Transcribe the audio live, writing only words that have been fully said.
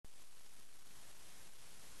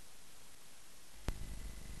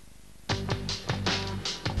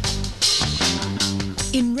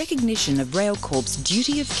In recognition of Railcorp's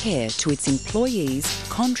duty of care to its employees,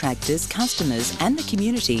 contractors, customers and the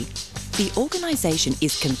community, the organisation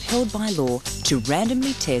is compelled by law to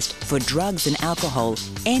randomly test for drugs and alcohol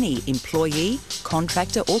any employee,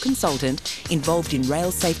 contractor or consultant involved in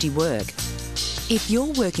rail safety work. If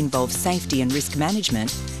your work involves safety and risk management,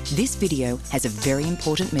 this video has a very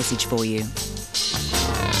important message for you.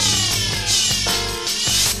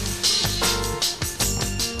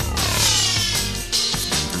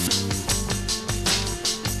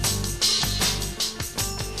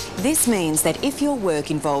 This means that if your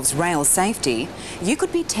work involves rail safety, you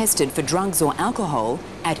could be tested for drugs or alcohol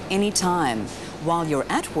at any time, while you're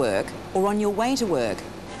at work or on your way to work.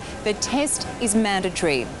 The test is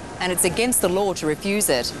mandatory, and it's against the law to refuse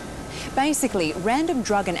it. Basically, random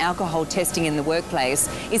drug and alcohol testing in the workplace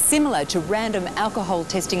is similar to random alcohol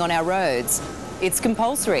testing on our roads. It's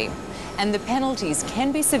compulsory, and the penalties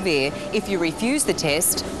can be severe if you refuse the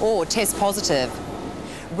test or test positive.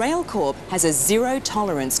 Railcorp has a zero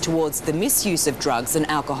tolerance towards the misuse of drugs and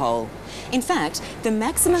alcohol. In fact, the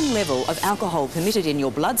maximum level of alcohol permitted in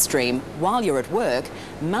your bloodstream while you're at work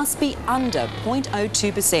must be under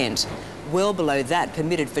 0.02%, well below that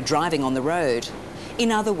permitted for driving on the road.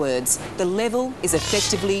 In other words, the level is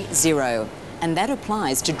effectively zero, and that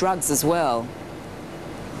applies to drugs as well.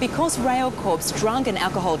 Because Railcorp's drug and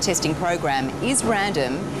alcohol testing program is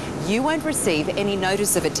random, you won't receive any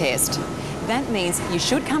notice of a test. That means you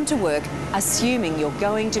should come to work assuming you're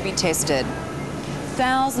going to be tested.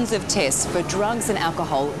 Thousands of tests for drugs and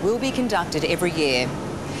alcohol will be conducted every year.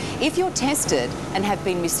 If you're tested and have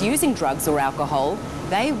been misusing drugs or alcohol,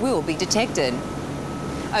 they will be detected.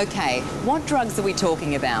 Okay, what drugs are we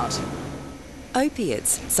talking about?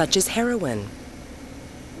 Opiates such as heroin,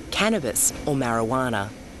 cannabis or marijuana,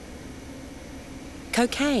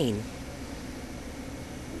 cocaine,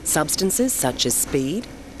 substances such as speed,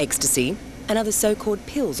 ecstasy, and other so-called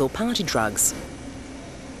pills or party drugs,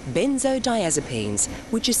 benzodiazepines,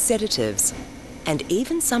 which are sedatives, and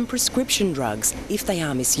even some prescription drugs if they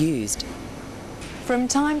are misused. From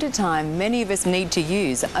time to time, many of us need to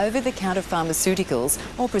use over-the-counter pharmaceuticals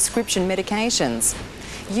or prescription medications.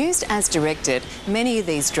 Used as directed, many of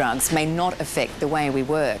these drugs may not affect the way we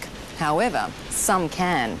work. However, some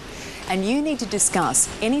can, and you need to discuss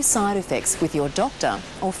any side effects with your doctor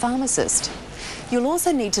or pharmacist. You'll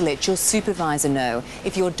also need to let your supervisor know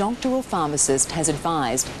if your doctor or pharmacist has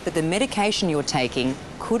advised that the medication you're taking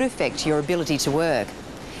could affect your ability to work.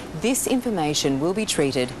 This information will be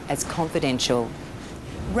treated as confidential.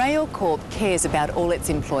 Railcorp cares about all its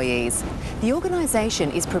employees. The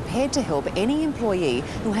organisation is prepared to help any employee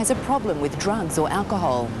who has a problem with drugs or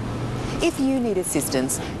alcohol. If you need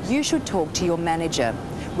assistance, you should talk to your manager,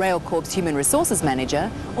 Railcorp's Human Resources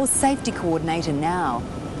Manager or Safety Coordinator now.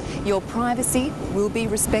 Your privacy will be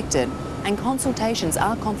respected and consultations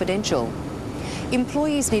are confidential.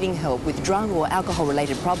 Employees needing help with drug or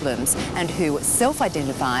alcohol-related problems and who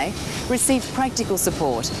self-identify receive practical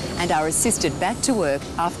support and are assisted back to work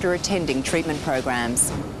after attending treatment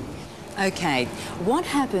programs. Okay, what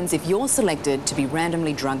happens if you're selected to be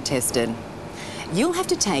randomly drug tested? You'll have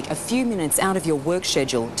to take a few minutes out of your work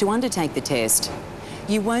schedule to undertake the test.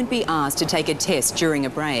 You won't be asked to take a test during a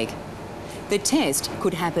break. The test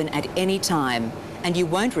could happen at any time, and you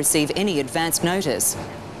won't receive any advance notice.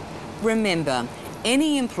 Remember,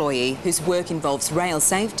 any employee whose work involves rail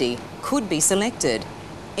safety could be selected,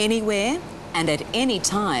 anywhere and at any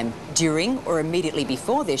time during or immediately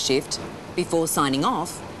before their shift, before signing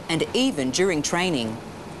off, and even during training.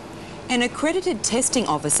 An accredited testing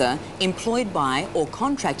officer employed by or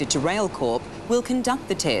contracted to Railcorp will conduct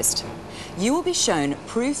the test. You will be shown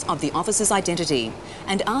proof of the officer's identity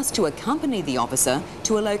and asked to accompany the officer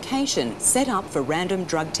to a location set up for random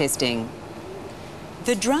drug testing.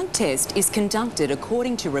 The drug test is conducted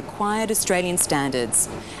according to required Australian standards,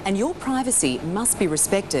 and your privacy must be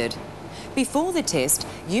respected. Before the test,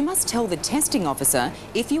 you must tell the testing officer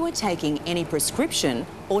if you are taking any prescription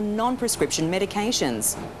or non-prescription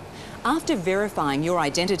medications. After verifying your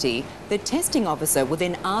identity, the testing officer will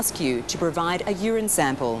then ask you to provide a urine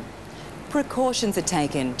sample. Precautions are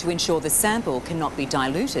taken to ensure the sample cannot be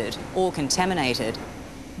diluted or contaminated.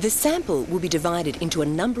 The sample will be divided into a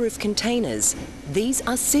number of containers. These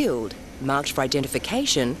are sealed, marked for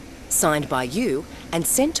identification, signed by you, and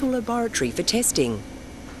sent to a laboratory for testing.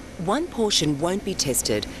 One portion won't be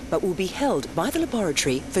tested, but will be held by the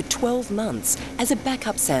laboratory for 12 months as a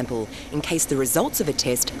backup sample in case the results of a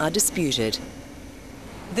test are disputed.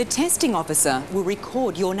 The testing officer will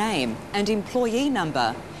record your name and employee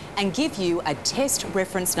number and give you a test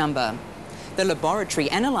reference number. The laboratory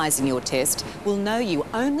analysing your test will know you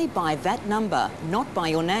only by that number, not by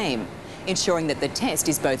your name, ensuring that the test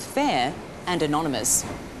is both fair and anonymous.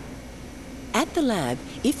 At the lab,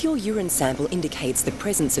 if your urine sample indicates the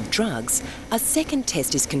presence of drugs, a second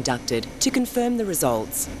test is conducted to confirm the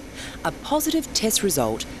results. A positive test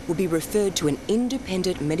result will be referred to an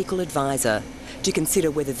independent medical advisor to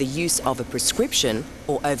consider whether the use of a prescription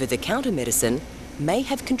or over-the-counter medicine may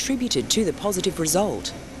have contributed to the positive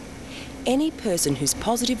result. Any person whose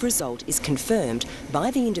positive result is confirmed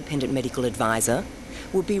by the independent medical advisor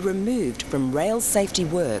will be removed from rail safety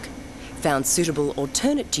work, found suitable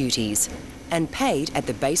alternate duties, and paid at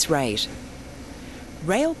the base rate.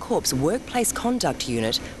 Railcorp's Workplace Conduct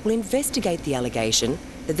Unit will investigate the allegation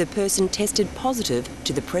that the person tested positive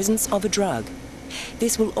to the presence of a drug.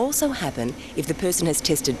 This will also happen if the person has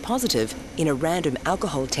tested positive in a random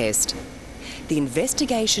alcohol test. The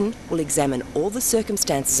investigation will examine all the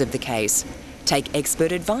circumstances of the case, take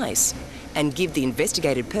expert advice, and give the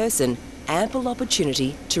investigated person ample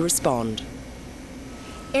opportunity to respond.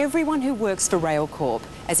 Everyone who works for Railcorp,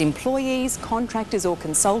 as employees, contractors or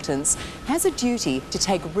consultants, has a duty to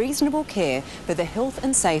take reasonable care for the health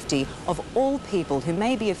and safety of all people who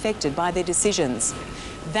may be affected by their decisions.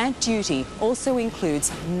 That duty also includes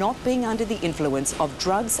not being under the influence of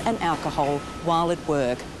drugs and alcohol while at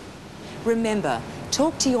work. Remember,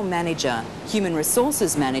 talk to your manager, human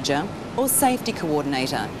resources manager or safety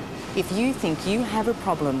coordinator if you think you have a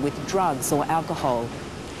problem with drugs or alcohol.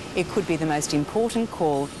 It could be the most important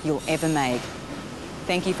call you'll ever make.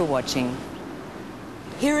 Thank you for watching.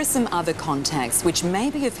 Here are some other contacts which may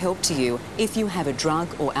be of help to you if you have a drug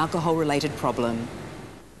or alcohol-related problem.